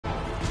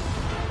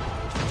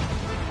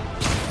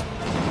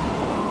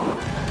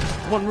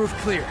one roof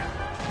clear.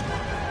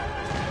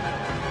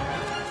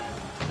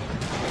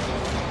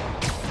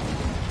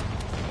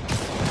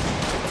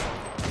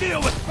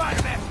 Deal with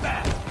Spider-Man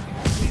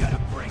fast! We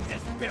gotta bring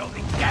this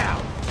building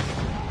down!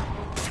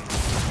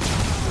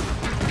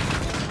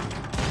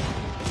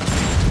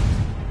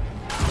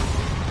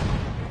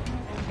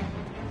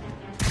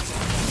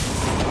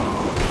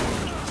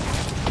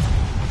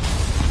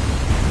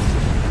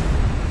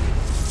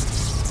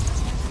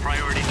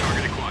 Priority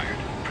target acquired.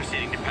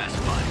 Proceeding to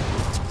pacify.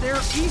 There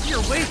are easier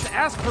ways to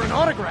ask for an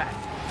autograph.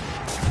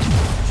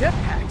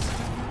 Jetpacks?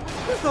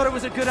 Who thought it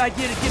was a good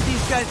idea to give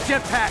these guys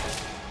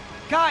jetpacks?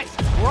 Guys,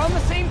 we're on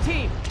the same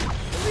team.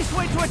 At least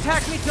wait to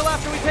attack me till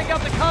after we take out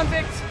the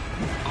convicts.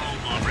 All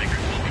lawbreakers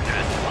will be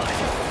pacified.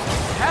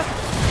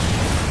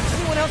 Pacified?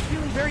 Anyone else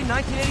feeling very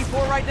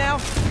 1984 right now?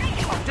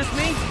 Oh, just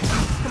me?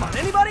 Come on,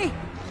 anybody?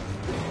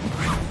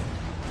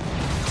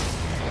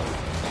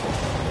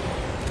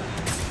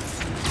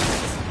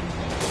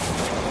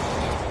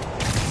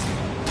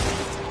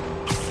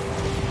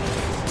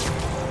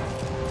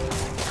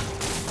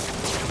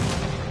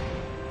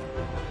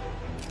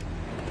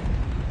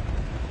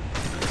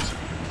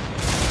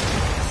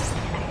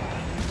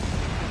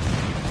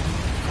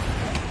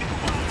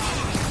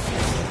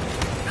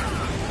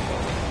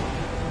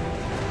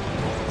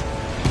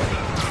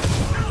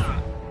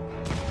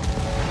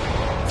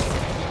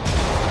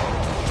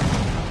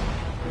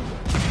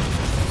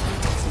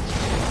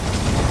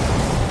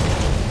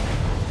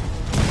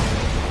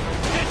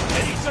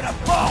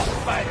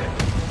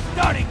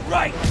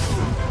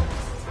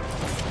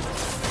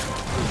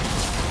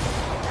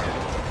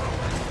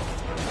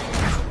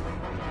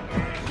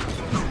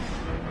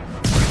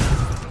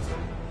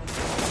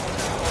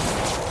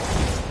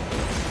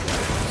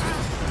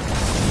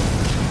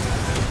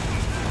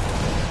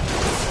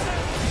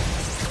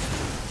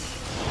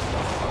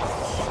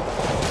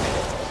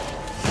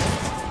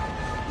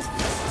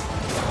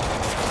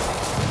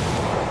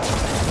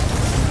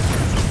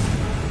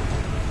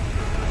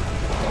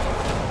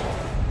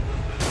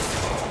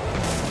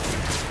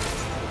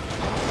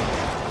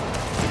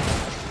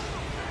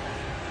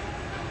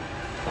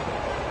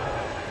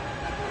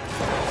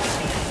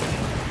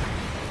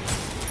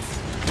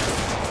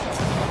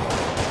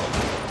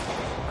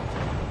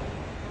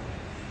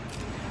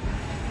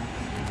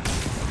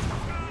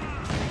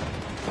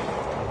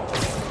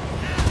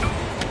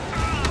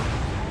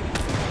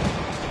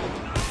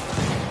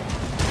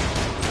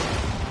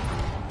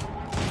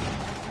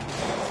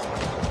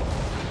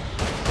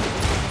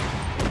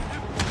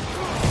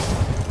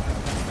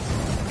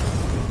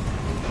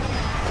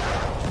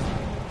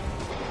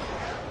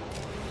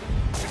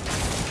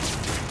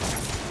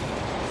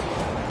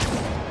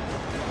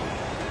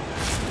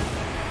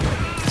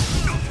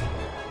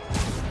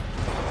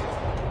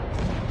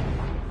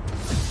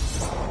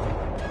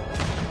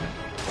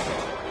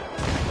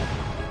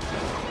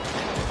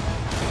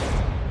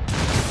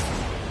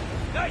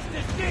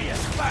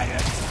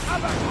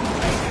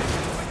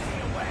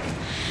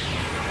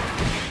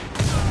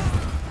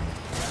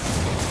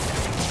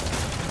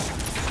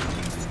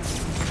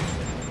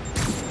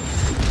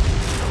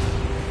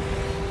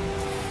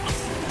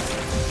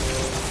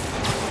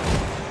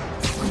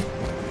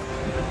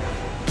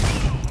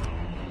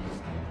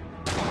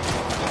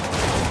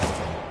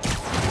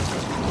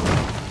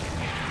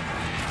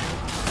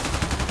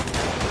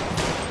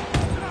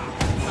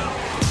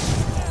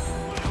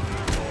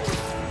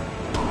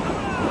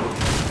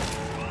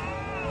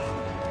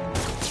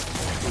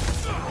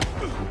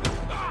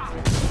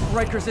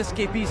 Riker's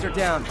escapees are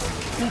down.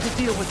 Need to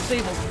deal with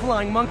Sable's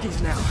flying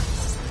monkeys now.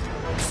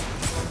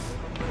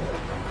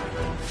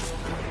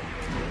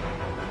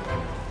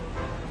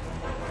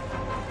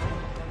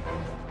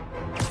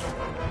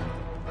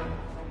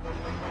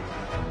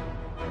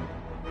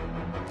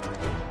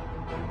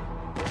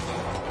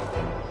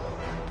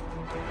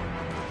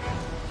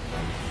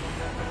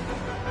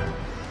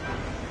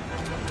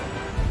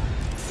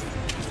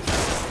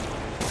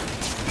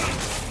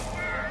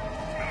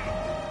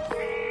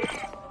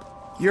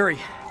 Yuri,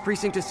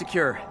 precinct is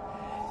secure.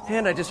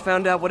 And I just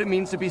found out what it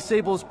means to be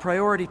Sable's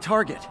priority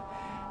target.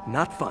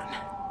 Not fun.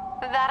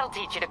 That'll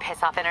teach you to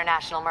piss off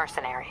international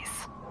mercenaries.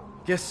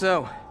 Guess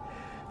so.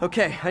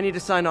 Okay, I need to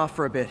sign off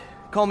for a bit.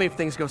 Call me if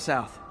things go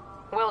south.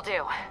 Will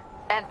do.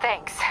 And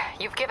thanks.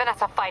 You've given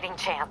us a fighting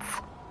chance.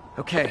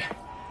 Okay.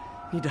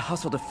 Need to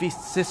hustle to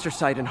Feast's sister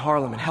site in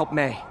Harlem and help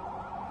May.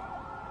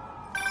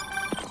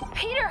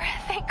 Peter,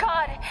 thank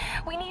God.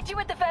 We need you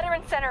at the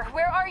Veterans Center.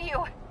 Where are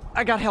you?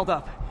 I got held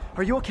up.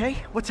 Are you okay?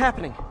 What's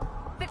happening?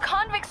 The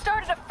convicts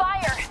started a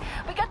fire.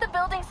 We got the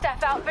building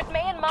staff out, but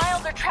May and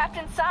Miles are trapped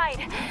inside.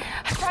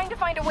 I'm trying to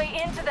find a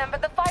way into them,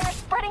 but the fire's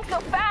spreading so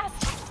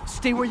fast.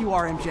 Stay where you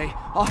are, MJ.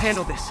 I'll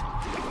handle this.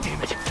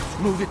 Damn it.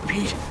 Move it,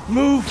 Pete.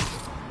 Move!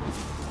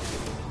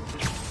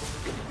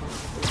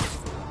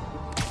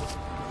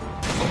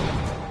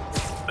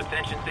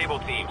 Attention Sable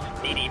teams.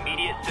 Need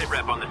immediate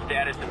sitrep on the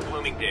status in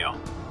Bloomingdale.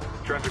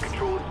 Traffic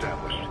control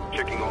established.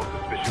 Checking all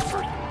suspicious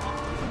persons.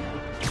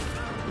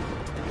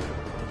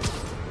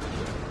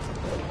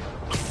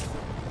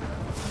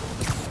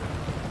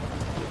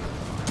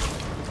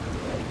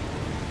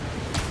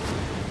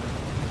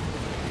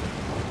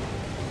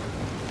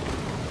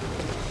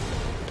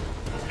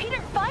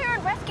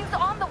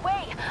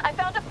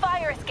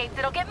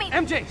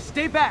 MJ,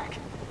 stay back!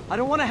 I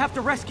don't want to have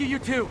to rescue you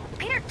too!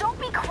 Peter, don't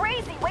be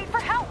crazy! Wait for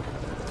help!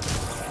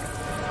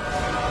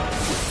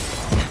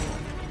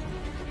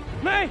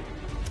 May!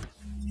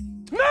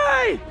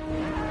 May!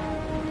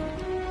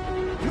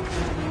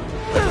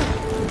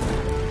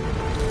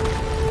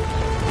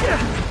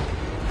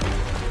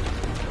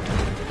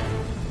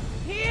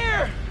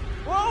 Here!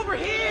 We're over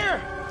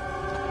here!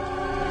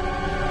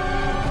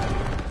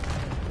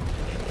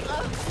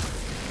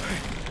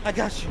 I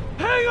got you.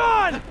 Hang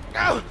on!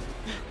 Oh.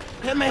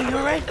 Hey, man, you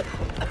alright?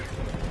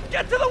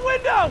 Get to the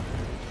window!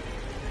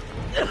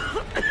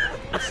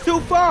 It's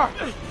too far.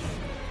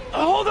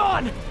 Hold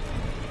on!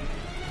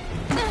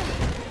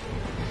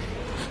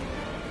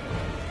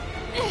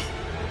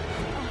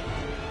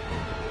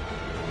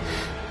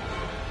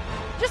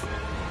 Just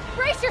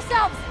brace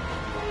yourselves!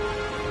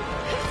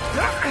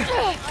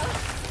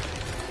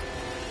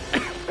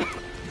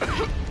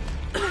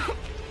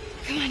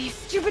 Come on, you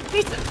stupid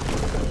piece of...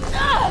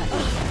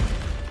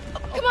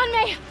 Come on,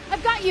 May!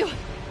 I've got you!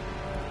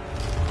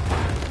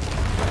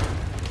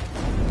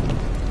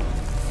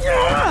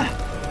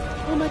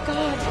 Oh my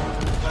god.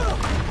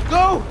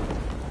 Go!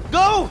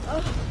 Go!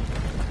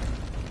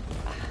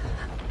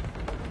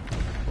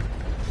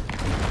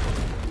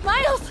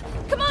 Miles!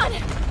 Come on!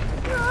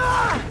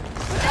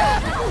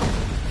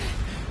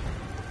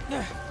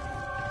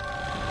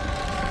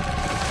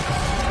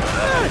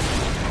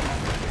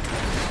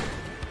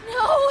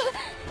 No!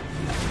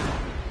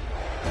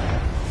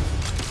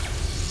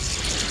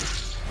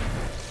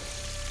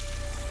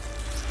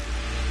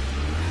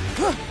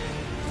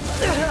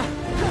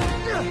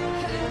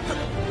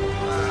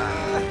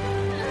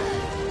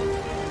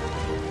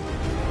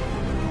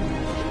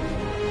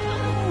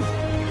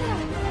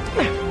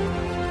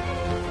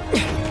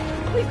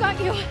 We've got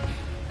you.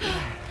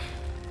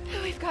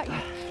 We've got you.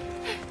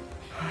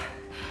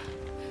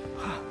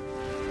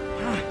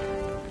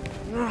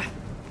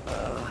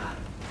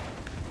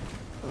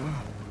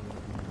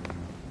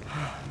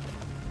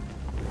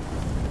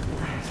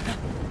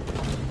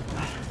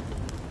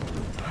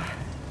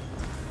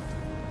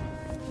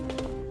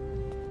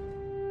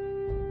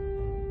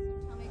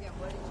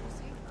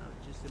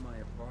 Just in my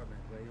apartment,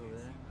 right over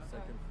there,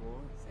 second floor,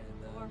 and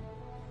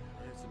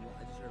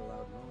I just heard a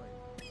loud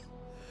noise.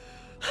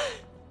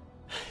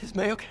 Is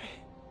May okay?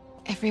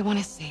 Everyone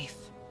is safe.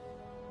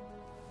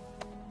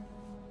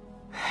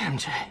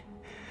 MJ,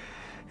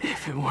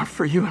 if it weren't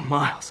for you and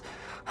Miles,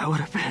 I would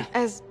have been...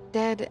 As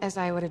dead as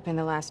I would have been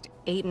the last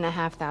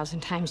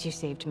 8,500 times you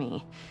saved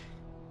me.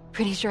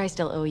 Pretty sure I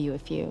still owe you a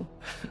few.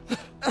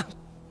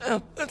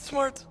 That's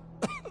smart.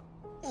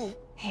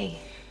 Hey.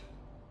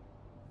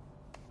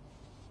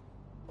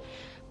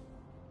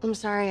 I'm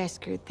sorry I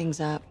screwed things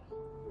up.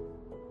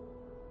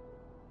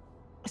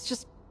 It's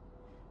just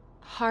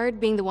hard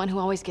being the one who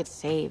always gets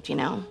saved, you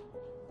know?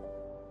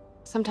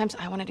 Sometimes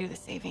I want to do the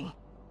saving.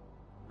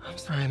 I'm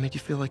sorry I made you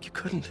feel like you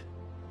couldn't.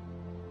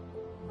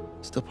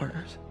 Still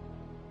partners?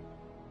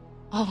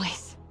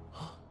 Always.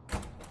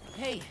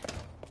 Hey,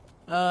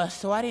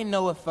 so I didn't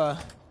know if,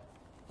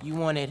 you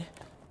wanted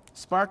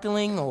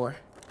sparkling or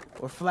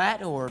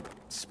flat or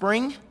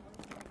spring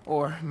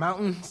or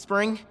mountain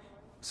spring,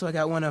 so I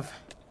got one of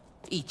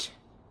each.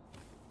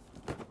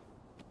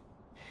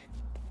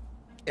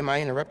 Am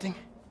I interrupting?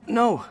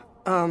 No,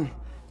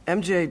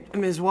 MJ,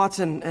 Ms.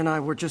 Watson, and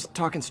I were just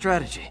talking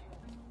strategy.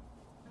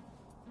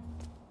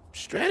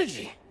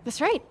 Strategy?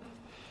 That's right.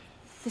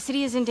 The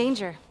city is in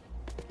danger.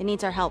 It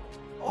needs our help.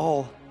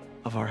 All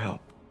of our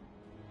help.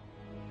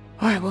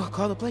 All right, well,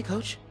 call the play,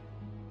 coach.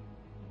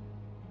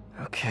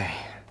 Okay.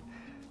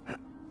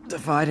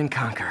 Divide and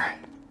conquer.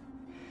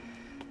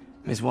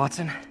 Ms.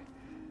 Watson,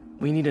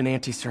 we need an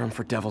anti-serum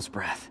for Devil's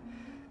Breath.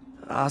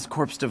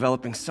 Oscorp's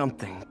developing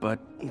something, but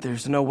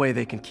there's no way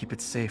they can keep it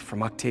safe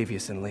from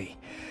Octavius and Lee.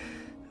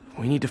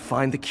 We need to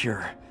find the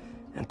cure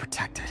and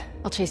protect it.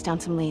 I'll chase down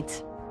some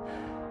leads.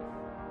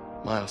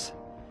 Miles,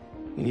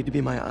 you need to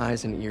be my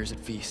eyes and ears at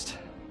Feast.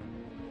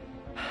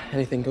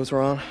 Anything goes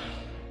wrong,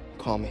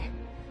 call me.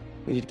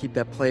 We need to keep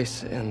that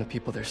place and the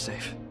people there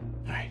safe.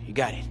 All right, you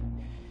got it.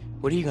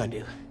 What are you gonna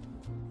do?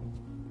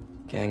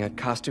 Gang at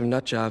Costume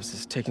Nut Jobs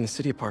is taking the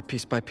city apart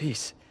piece by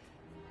piece.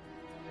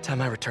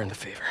 Time I return the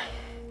favor.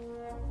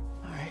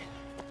 All right.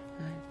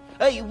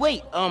 Hey,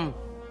 wait, how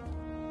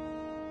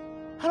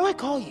do I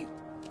call you?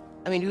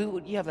 I mean,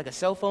 do you have like a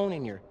cell phone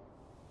in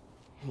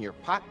your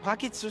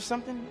pockets or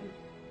something?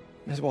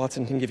 Ms.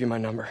 Watson can give you my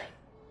number.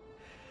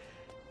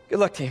 Good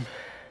luck, team.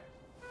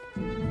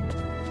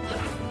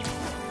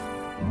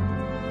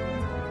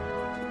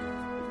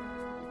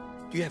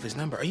 You have his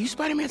number. Are you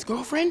Spider-Man's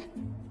girlfriend?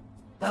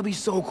 That'd be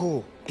so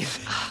cool.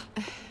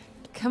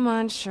 Come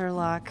on,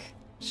 Sherlock.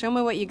 Show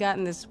me what you got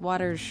in this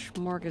water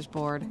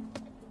smorgasbord.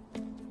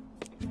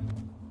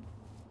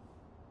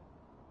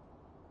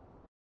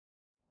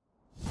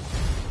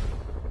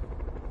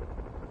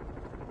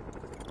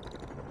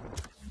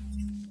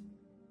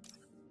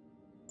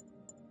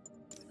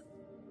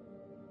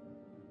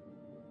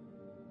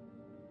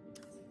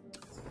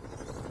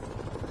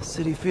 The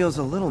city feels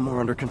a little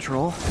more under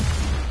control.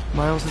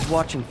 Miles is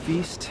watching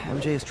Feast,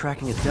 MJ is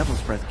tracking a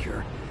Devil's Breath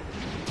cure.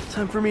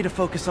 Time for me to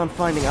focus on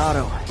finding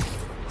Otto,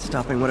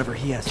 stopping whatever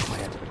he has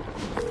planned.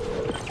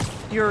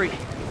 Yuri,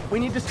 we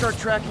need to start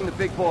tracking the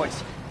big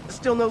boys.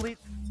 Still no lead.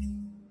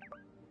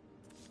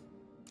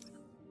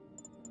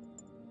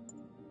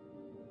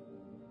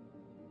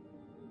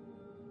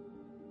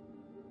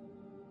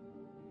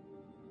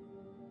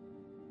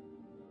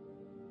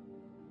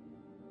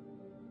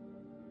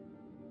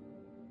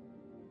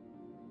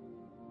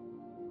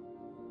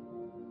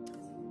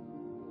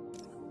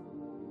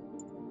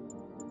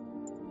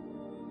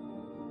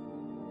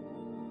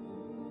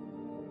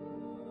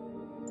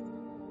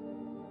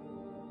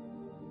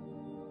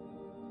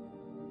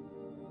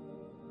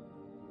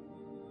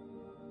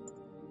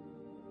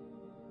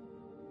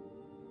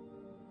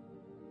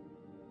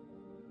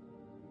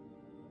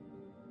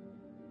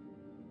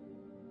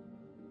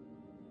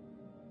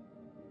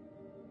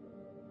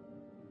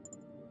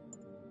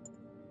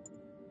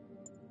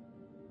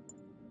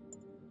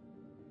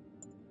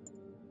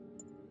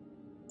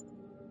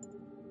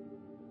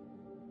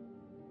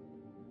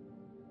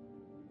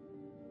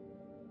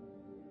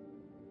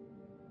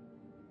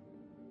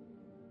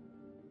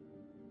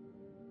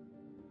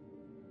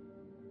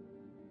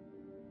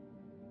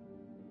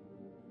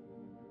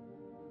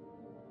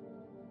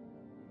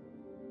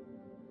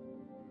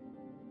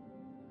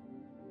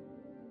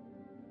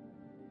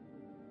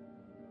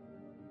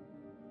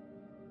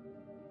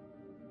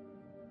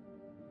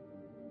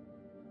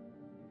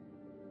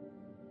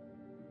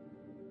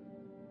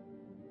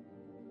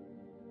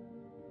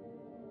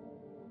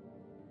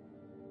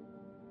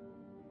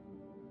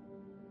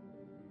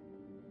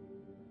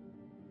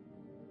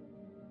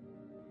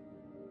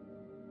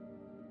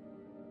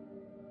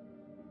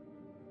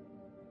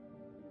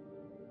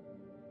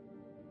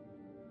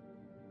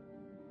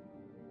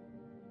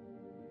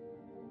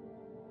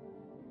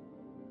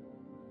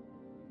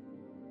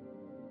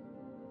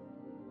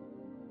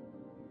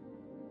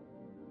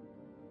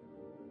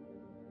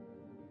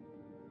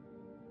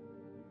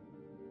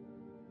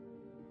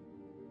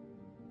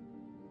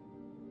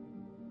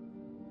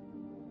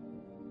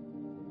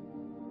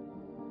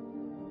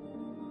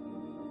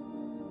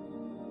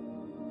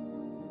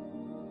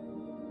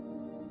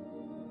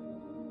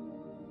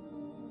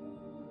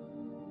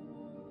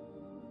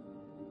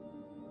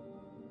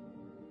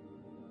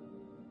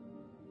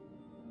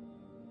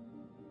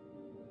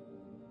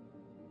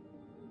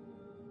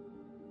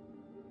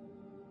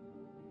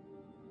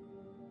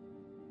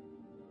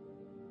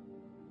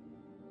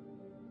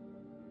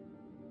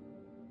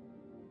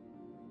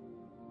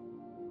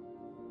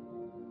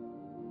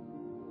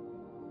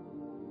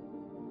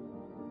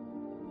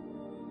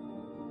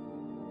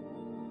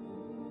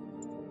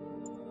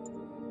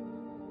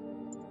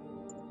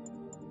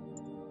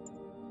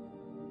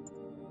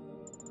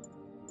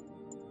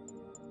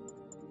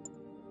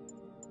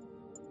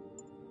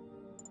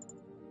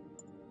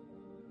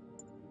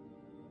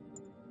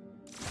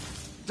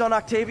 On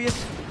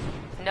Octavius?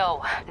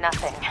 No,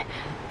 nothing.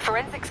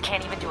 Forensics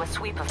can't even do a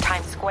sweep of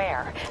Times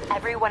Square.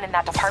 Everyone in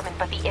that department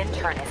but the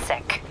intern is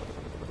sick.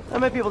 I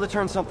might be able to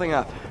turn something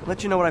up.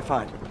 Let you know what I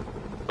find.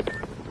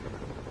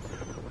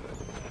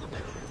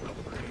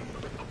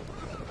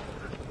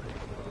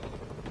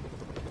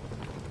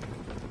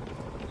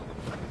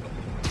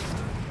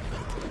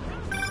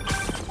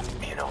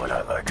 You know what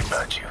I like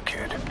about you,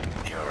 kid?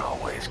 You're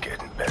always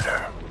getting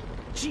better.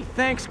 Gee,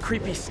 thanks,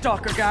 creepy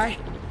stalker guy.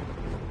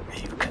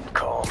 You can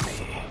call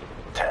me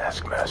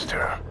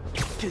Taskmaster.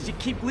 'Cause you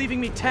keep leaving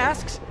me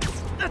tasks?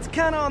 That's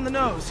kinda on the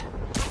nose.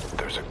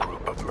 There's a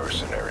group of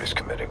mercenaries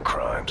committing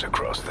crimes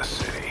across the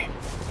city.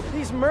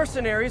 These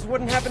mercenaries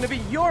wouldn't happen to be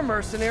your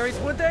mercenaries,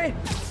 would they?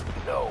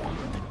 No.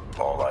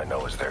 All I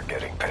know is they're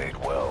getting paid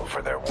well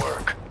for their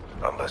work.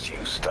 Unless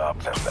you stop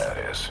them, that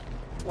is.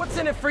 What's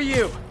in it for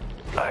you?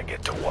 I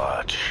get to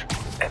watch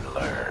and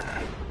learn.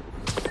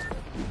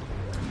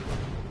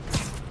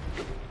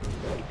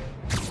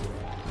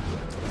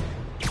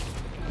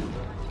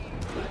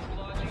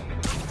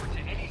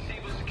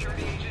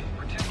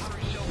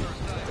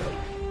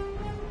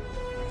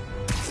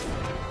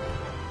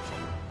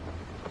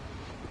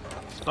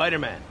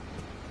 Spider-Man,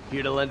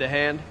 here to lend a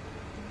hand?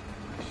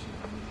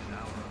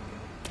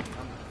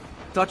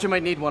 Thought you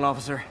might need one,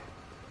 officer.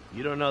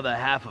 You don't know the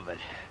half of it.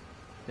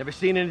 Never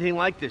seen anything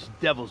like this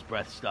Devil's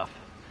Breath stuff.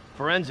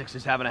 Forensics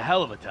is having a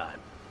hell of a time.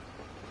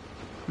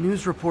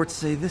 News reports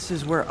say this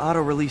is where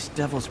Otto released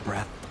Devil's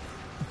Breath.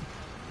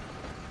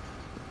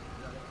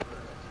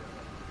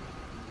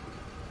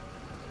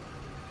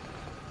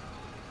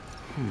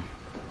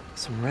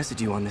 Some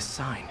residue on this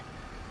sign.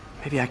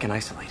 Maybe I can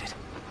isolate it.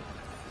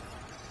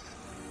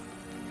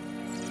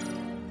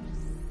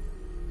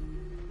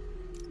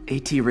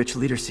 AT-rich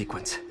leader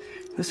sequence.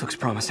 This looks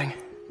promising.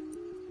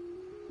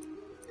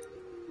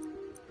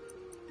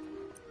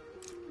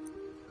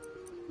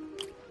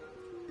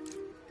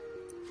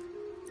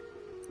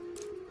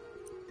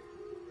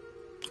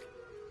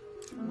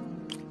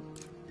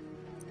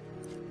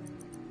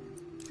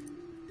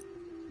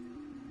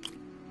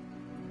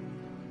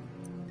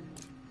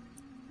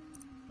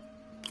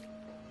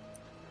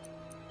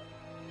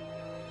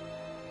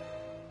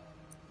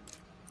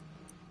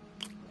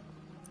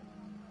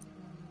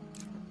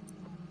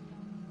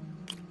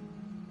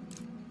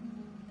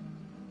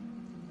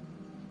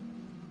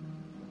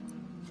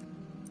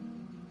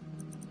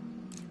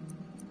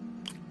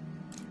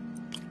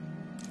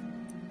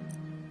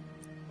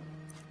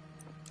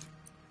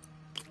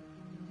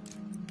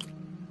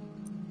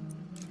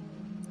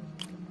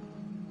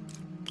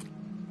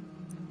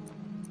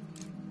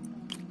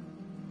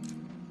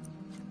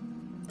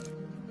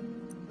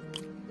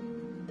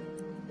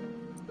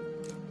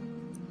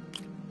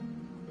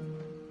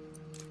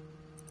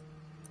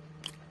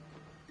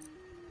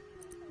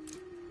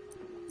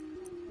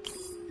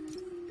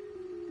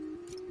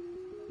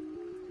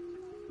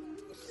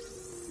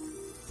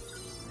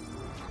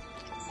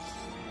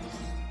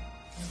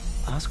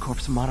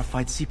 Oscorp's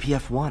modified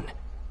CPF-1.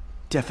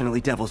 Definitely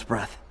Devil's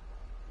Breath.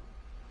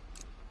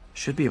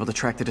 Should be able to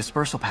track the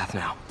dispersal path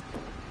now.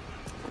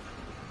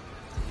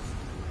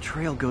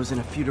 Trail goes in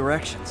a few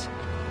directions.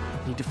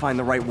 Need to find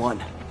the right one.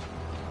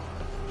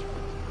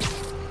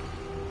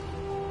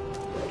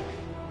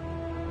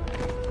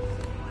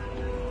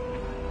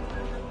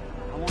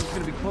 How long is it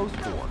gonna be closed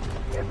for?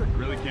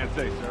 Really can't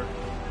say, sir.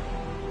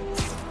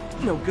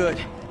 No good.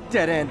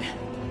 Dead end.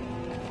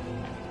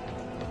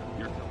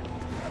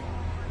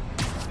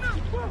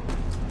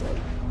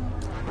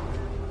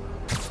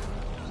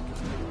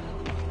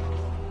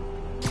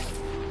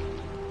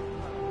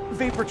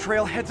 Vapor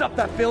trail heads up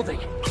that building.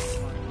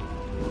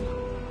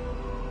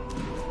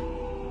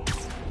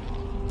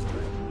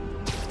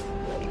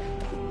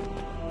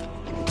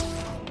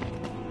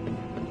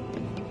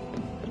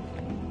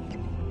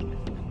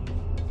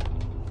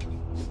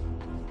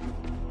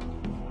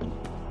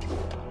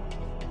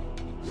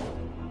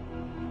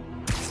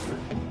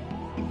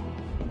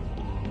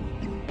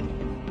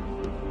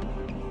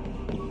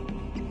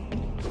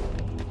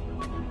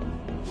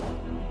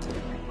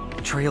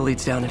 Trail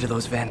leads down into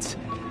those vents.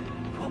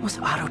 What was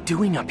Otto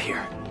doing up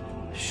here?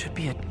 Should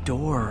be a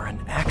door or an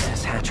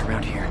access hatch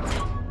around here.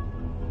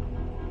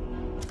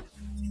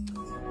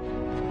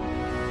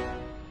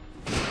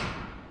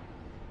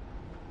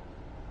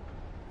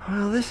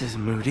 Well, this is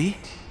moody.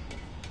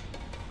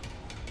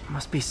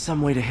 Must be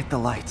some way to hit the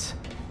lights.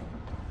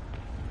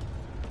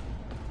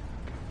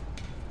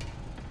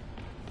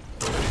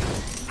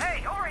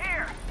 Hey, over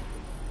here!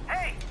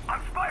 Hey,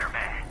 I'm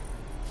Spider-Man!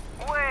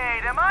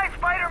 Wait, am I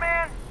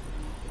Spider-Man?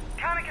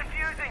 Kinda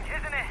confusing,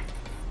 isn't it?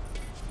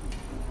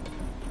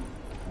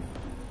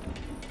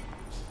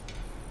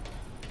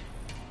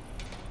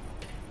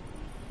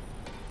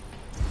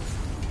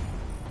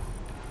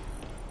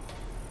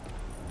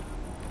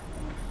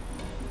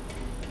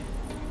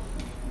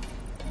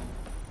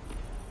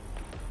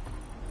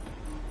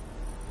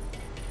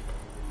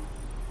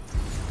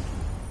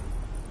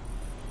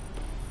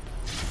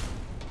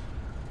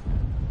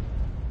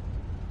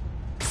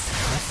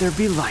 Let there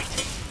be light.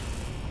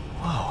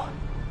 Whoa.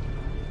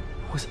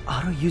 Was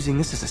Otto using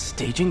this as a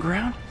staging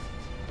ground?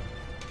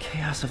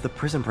 Chaos of the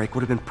prison break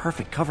would have been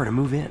perfect cover to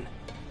move in.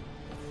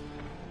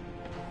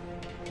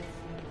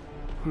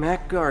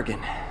 Mac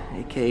Gargan,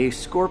 aka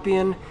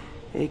Scorpion,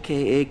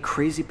 aka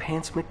Crazy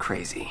Pants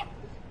McCrazy.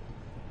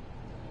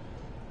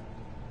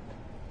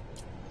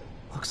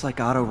 Looks like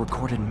Otto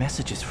recorded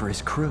messages for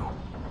his crew.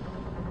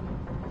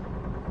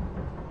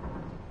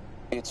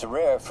 It's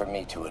rare for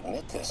me to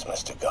admit this,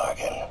 Mr.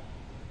 Gargan.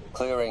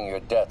 Clearing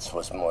your debts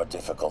was more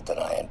difficult than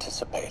I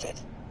anticipated.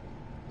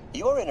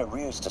 You're in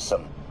arrears to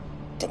some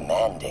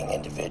demanding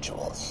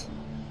individuals.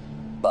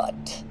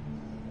 But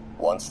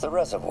once the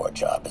reservoir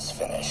job is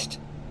finished,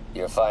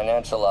 your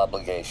financial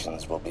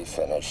obligations will be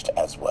finished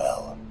as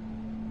well.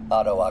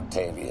 Otto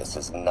Octavius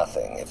is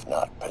nothing if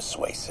not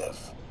persuasive.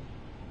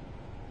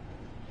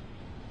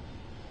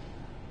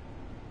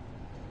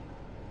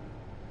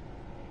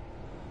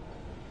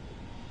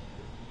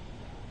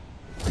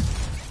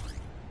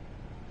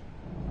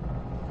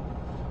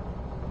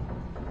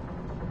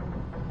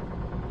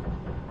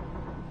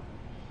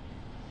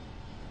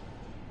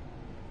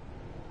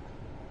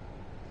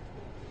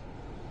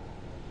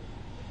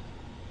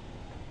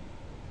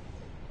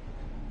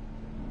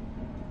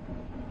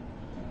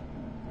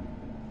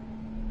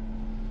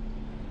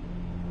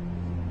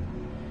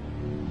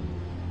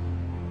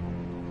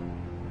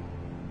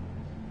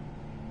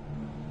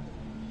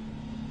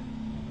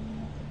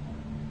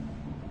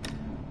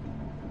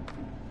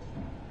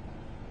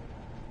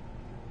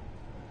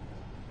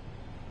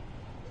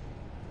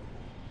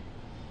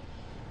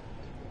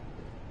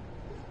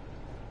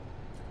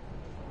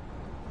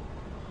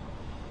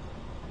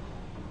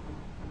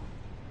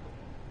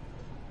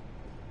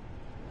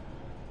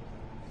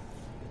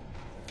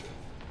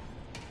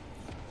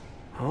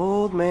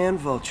 Old man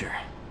Vulture.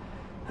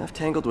 I've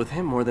tangled with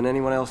him more than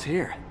anyone else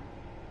here.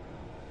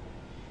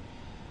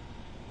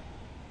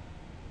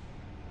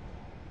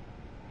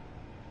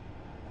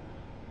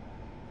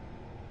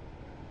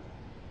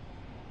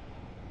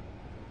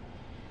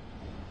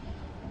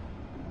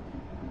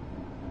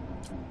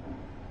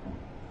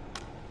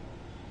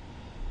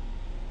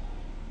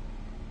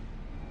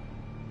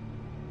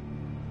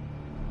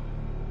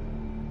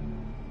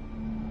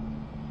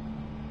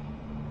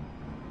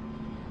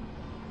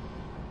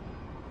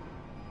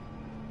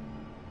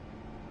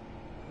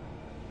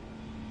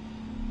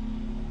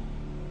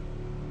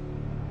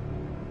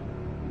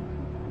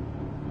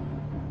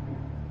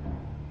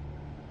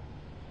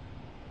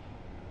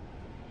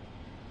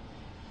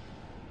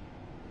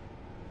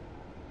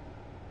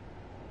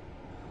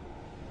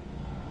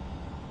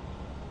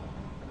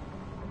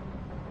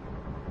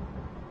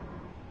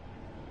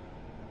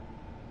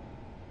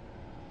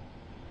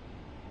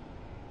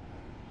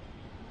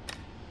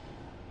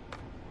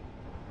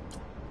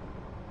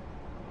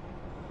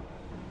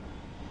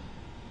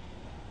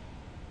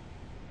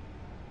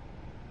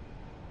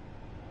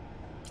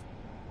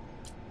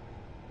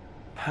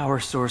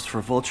 Power source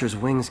for Vulture's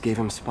wings gave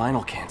him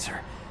spinal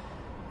cancer.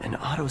 And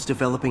Otto's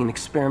developing an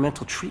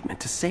experimental treatment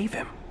to save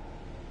him.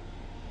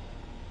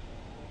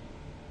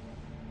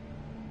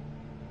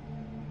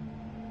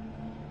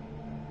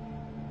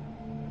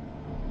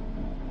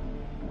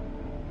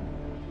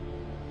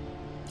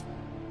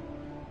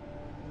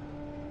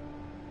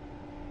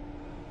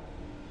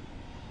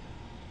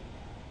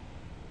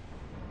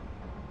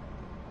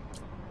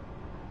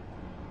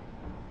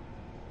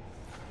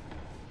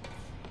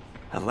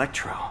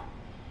 Electro.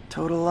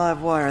 Total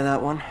live wire,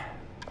 that one.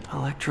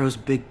 Electro's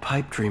big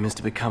pipe dream is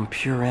to become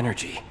pure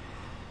energy.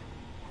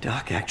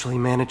 Doc actually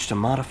managed to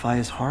modify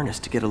his harness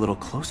to get a little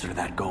closer to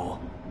that goal.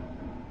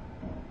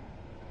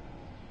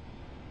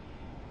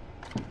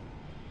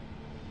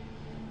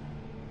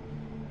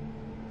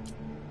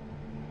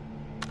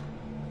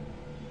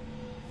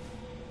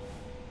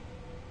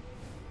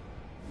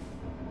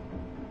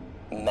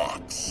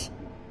 Max,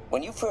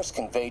 when you first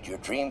conveyed your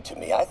dream to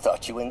me, I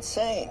thought you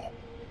insane.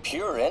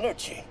 Pure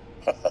energy.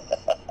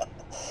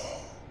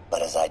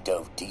 But as I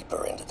dove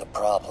deeper into the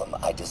problem,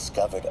 I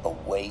discovered a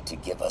way to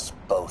give us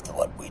both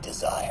what we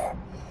desire.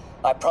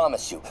 I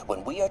promise you,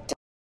 when we are